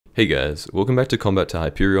Hey guys, welcome back to Combat to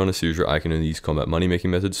Hyperion, a series where I can only use combat money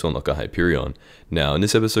making methods to unlock a Hyperion. Now in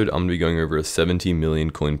this episode I'm going to be going over a 70 million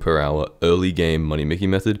coin per hour early game money making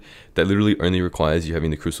method that literally only requires you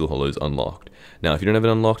having the crystal hollows unlocked. Now if you don't have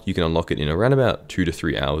it unlocked, you can unlock it in around about 2 to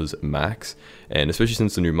 3 hours max, and especially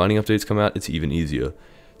since the new mining updates come out, it's even easier.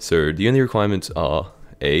 So the only requirements are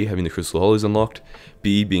A, having the crystal hollows unlocked,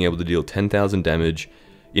 B, being able to deal 10,000 damage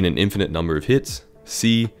in an infinite number of hits,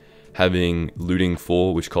 C, having looting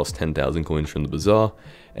 4, which costs 10,000 coins from the bazaar,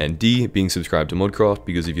 and D, being subscribed to Modcraft,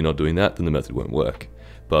 because if you're not doing that, then the method won't work.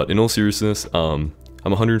 But in all seriousness, I'm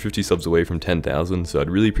 150 subs away from 10,000, so I'd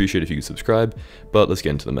really appreciate if you could subscribe, but let's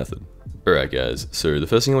get into the method. Alright guys, so the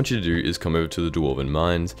first thing I want you to do is come over to the Dwarven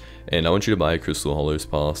Mines, and I want you to buy a Crystal Hollows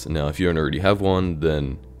Pass. Now if you don't already have one,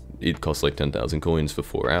 then it costs like 10,000 coins for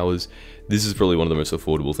 4 hours. This is probably one of the most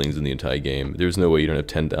affordable things in the entire game. There's no way you don't have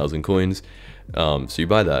 10,000 coins. So you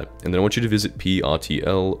buy that, and then I want you to visit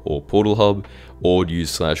PRTL or Portal Hub, or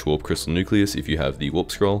use /warp Crystal Nucleus if you have the warp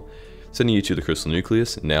scroll, sending you to the Crystal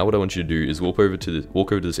Nucleus. Now what I want you to do is walk over to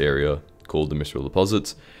this area called the Mystical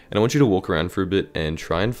Deposits, and I want you to walk around for a bit and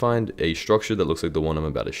try and find a structure that looks like the one I'm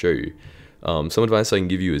about to show you. Some advice I can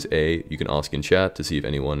give you is A, you can ask in chat to see if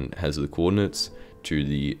anyone has the coordinates to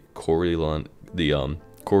the Coriolan,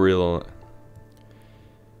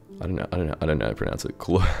 I don't know how to pronounce it.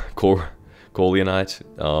 Corleonite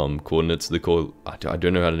coordinates. I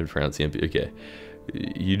don't know how to pronounce the MP. Okay,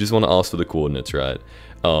 you just want to ask for the coordinates, right?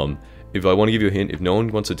 If I want to give you a hint, if no one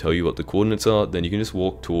wants to tell you what the coordinates are, then you can just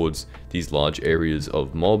walk towards these large areas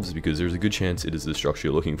of mobs, because there's a good chance it is the structure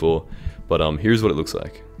you're looking for. But here's what it looks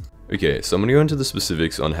like. Okay, so I'm going to go into the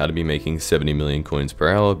specifics on how to be making 70 million coins per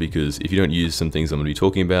hour, because if you don't use some things I'm going to be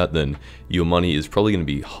talking about, then your money is probably going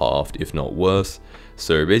to be halved, if not worse.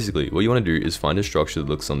 So basically, what you want to do is find a structure that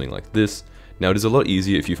looks something like this. Now it is a lot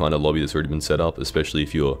easier if you find a lobby that's already been set up, especially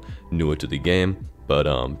if you're newer to the game, but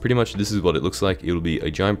pretty much this is what it looks like. It'll be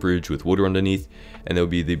a giant bridge with water underneath, and there'll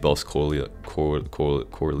be the boss Corleon,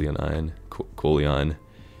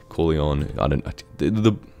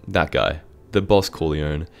 that guy, the boss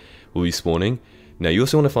Corleon will be spawning. Now you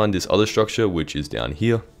also want to find this other structure, which is down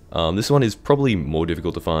here. This one is probably more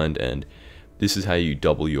difficult to find, and this is how you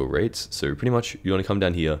double your rates. So pretty much you want to come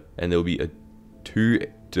down here, and there'll be two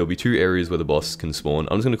areas where the boss can spawn.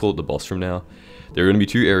 I'm just going to call it the boss from now. There are going to be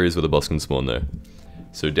 2 areas where the boss can spawn though.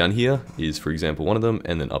 So down here is, for example, one of them,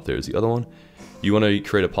 and then up there is the other one. You want to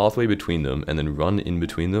create a pathway between them and then run in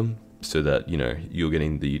between them, so that, you know, you're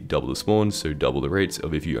getting the double the spawns, so double the rates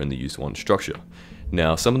of if you only use one structure.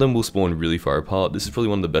 Now some of them will spawn really far apart. This is probably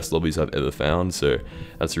one of the best lobbies I've ever found, so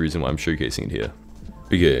that's the reason why I'm showcasing it here.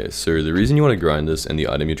 Okay, so the reason you want to grind this and the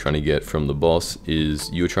item you're trying to get from the boss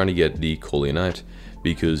is you're trying to get the Corleonite,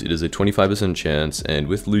 because it is a 25% chance, and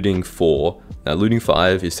with looting 4, now looting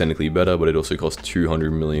 5 is technically better, but it also costs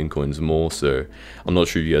 200 million coins more, so I'm not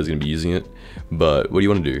sure if you guys are going to be using it. But what you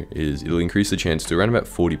want to do is it'll increase the chance to around about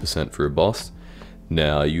 40% for a boss.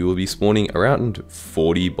 Now you will be spawning around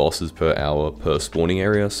 40 bosses per hour per spawning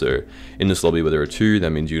area, so in this lobby where there are 2, that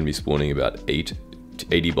means you're going to be spawning about 8 to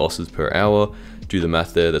 80 bosses per hour. Do the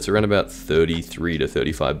math there, that's around about 33 to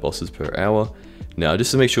 35 bosses per hour. Now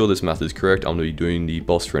just to make sure this math is correct, I'm going to be doing the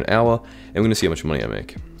boss for an hour, and we're going to see how much money I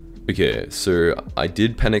make. Okay, so I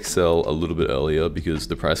did panic sell a little bit earlier because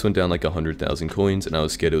the price went down like 100,000 coins, and I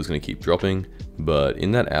was scared it was going to keep dropping. But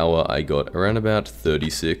in that hour I got around about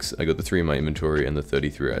 36. I got the 3 in my inventory and the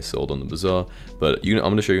 33 I sold on the bazaar. But I'm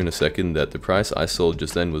going to show you in a second that the price I sold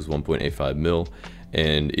just then was 1.85 mil.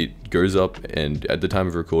 And it goes up, and at the time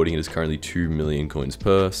of recording it is currently 2 million coins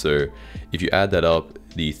per. So if you add that up,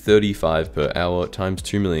 the 35 per hour times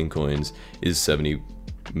 2 million coins is 70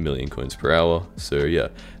 million coins per hour. So yeah,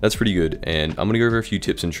 that's pretty good, and I'm gonna go over a few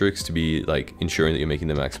tips and tricks to be like ensuring that you're making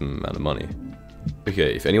the maximum amount of money.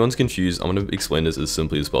 Okay, if anyone's confused, I'm going to explain this as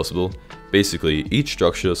simply as possible. Basically, each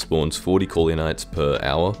structure spawns 40 Corleonites per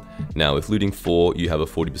hour. Now with looting 4, you have a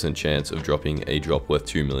 40% chance of dropping a drop worth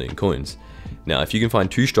 2 million coins. Now if you can find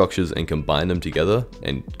 2 structures and combine them together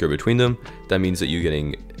and go between them, that means that you're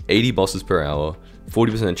getting 80 bosses per hour,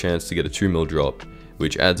 40% chance to get a 2 mil drop,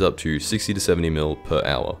 which adds up to 60 to 70 mil per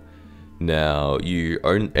hour. Now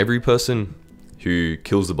every person who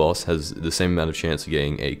kills the boss has the same amount of chance of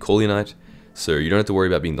getting a Corleonite, so you don't have to worry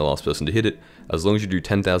about being the last person to hit it. As long as you do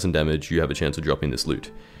 10,000 damage, you have a chance of dropping this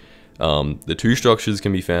loot. The 2 structures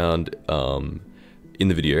can be found in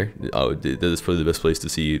the video. That's probably the best place to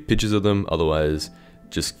see pictures of them. Otherwise,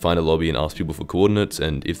 just find a lobby and ask people for coordinates,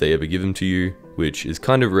 and if they ever give them to you, which is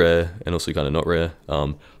kind of rare and also kind of not rare.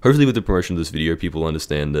 Hopefully with the promotion of this video, people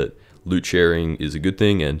understand that loot sharing is a good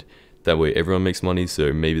thing, and that way everyone makes money,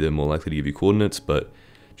 so maybe they're more likely to give you coordinates. But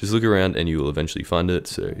just look around and you will eventually find it.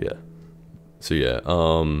 So yeah,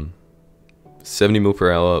 70 mil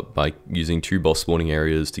per hour by using 2 boss spawning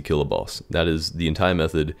areas to kill a boss. That is the entire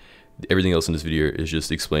method. Everything else in this video is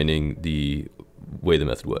just explaining the way the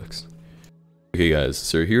method works. Okay guys,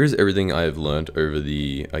 so here's everything I've learned over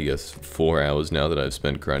the, I guess, 4 hours now that I've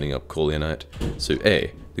spent grinding up Coleonite. So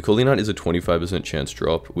the Coleonite is a 25% chance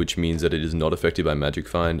drop, which means that it is not affected by Magic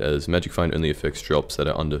Find, as Magic Find only affects drops that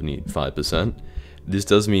are underneath 5%. This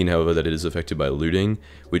does mean, however, that it is affected by looting,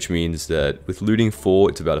 which means that with looting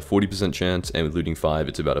 4, it's about a 40% chance, and with looting 5,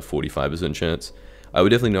 it's about a 45% chance. I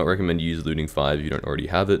would definitely not recommend you use looting 5 if you don't already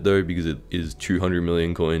have it though, because it is 200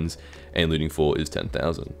 million coins, and looting 4 is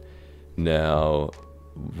 10,000. Now,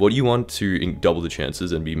 what you want to double the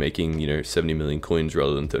chances and be making, 70 million coins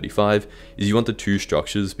rather than 35, is you want the 2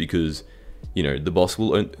 structures, because,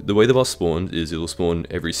 the way the boss spawns is it'll spawn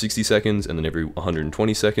every 60 seconds and then every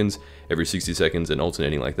 120 seconds, every 60 seconds and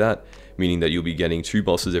alternating like that, meaning that you'll be getting 2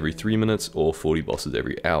 bosses every 3 minutes or 40 bosses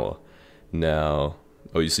every hour. Now,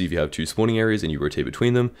 obviously if you have 2 spawning areas and you rotate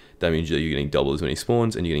between them, that means that you're getting double as many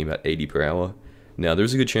spawns and you're getting about 80 per hour. Now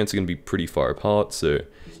there's a good chance they're going to be pretty far apart, so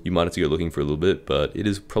you might have to go looking for a little bit, but it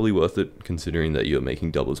is probably worth it considering that you're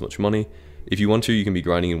making double as much money. If you want to, you can be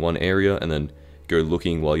grinding in one area and then go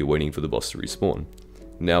looking while you're waiting for the boss to respawn.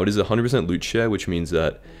 Now it is a 100% loot share, which means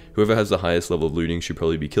that whoever has the highest level of looting should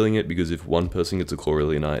probably be killing it, because if one person gets a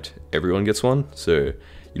Coleonite, everyone gets one, so you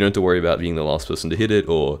don't have to worry about being the last person to hit it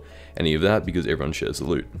or any of that, because everyone shares the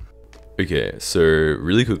loot. Okay, so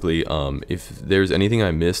really quickly, if there's anything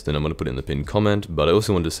I missed, then I'm going to put it in the pinned comment, but I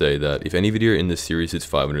also want to say that if any video in this series hits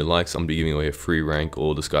 500 likes, I'm going to be giving away a free rank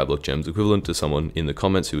or the Skyblock gems equivalent to someone in the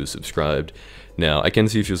comments who is subscribed. Now, I can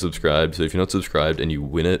see if you're subscribed, so if you're not subscribed and you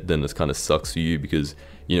win it, then this kind of sucks for you because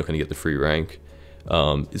you're not going to get the free rank.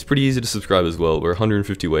 It's pretty easy to subscribe as well. We're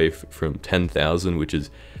 150 away from 10,000, which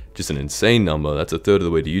is just an insane number. That's a third of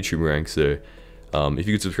the way to YouTube rank, so if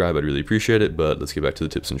you could subscribe, I'd really appreciate it, but let's get back to the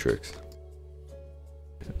tips and tricks.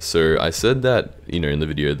 So I said that, in the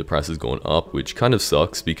video the price has gone up, which kind of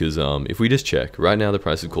sucks because if we just check, right now the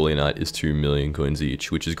price of Coleonite is 2 million coins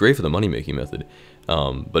each, which is great for the money making method,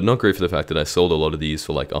 but not great for the fact that I sold a lot of these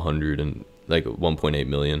for like 1.8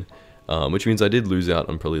 million, which means I did lose out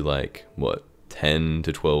on probably like, what, 10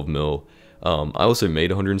 to 12 mil. I also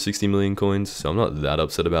made 160 million coins, so I'm not that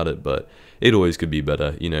upset about it, but it always could be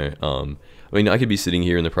better, I mean, I could be sitting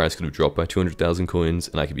here and the price could have dropped by 200,000 coins,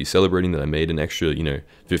 and I could be celebrating that I made an extra,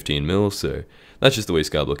 15 mil, so that's just the way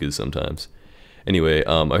Skyblock is sometimes. Anyway,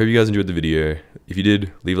 I hope you guys enjoyed the video. If you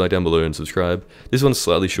did, leave a like down below and subscribe. This one's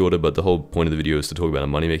slightly shorter, but the whole point of the video is to talk about a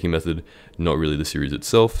money-making method, not really the series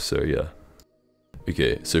itself, so yeah.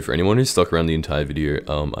 Okay, so for anyone who's stuck around the entire video,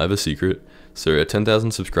 I have a secret. So at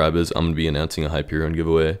 10,000 subscribers, I'm going to be announcing a Hyperion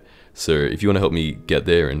giveaway. So if you want to help me get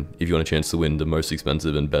there, and if you want a chance to win the most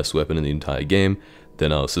expensive and best weapon in the entire game,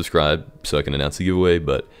 then I'll subscribe so I can announce the giveaway.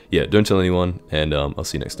 But yeah, don't tell anyone, and I'll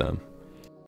see you next time.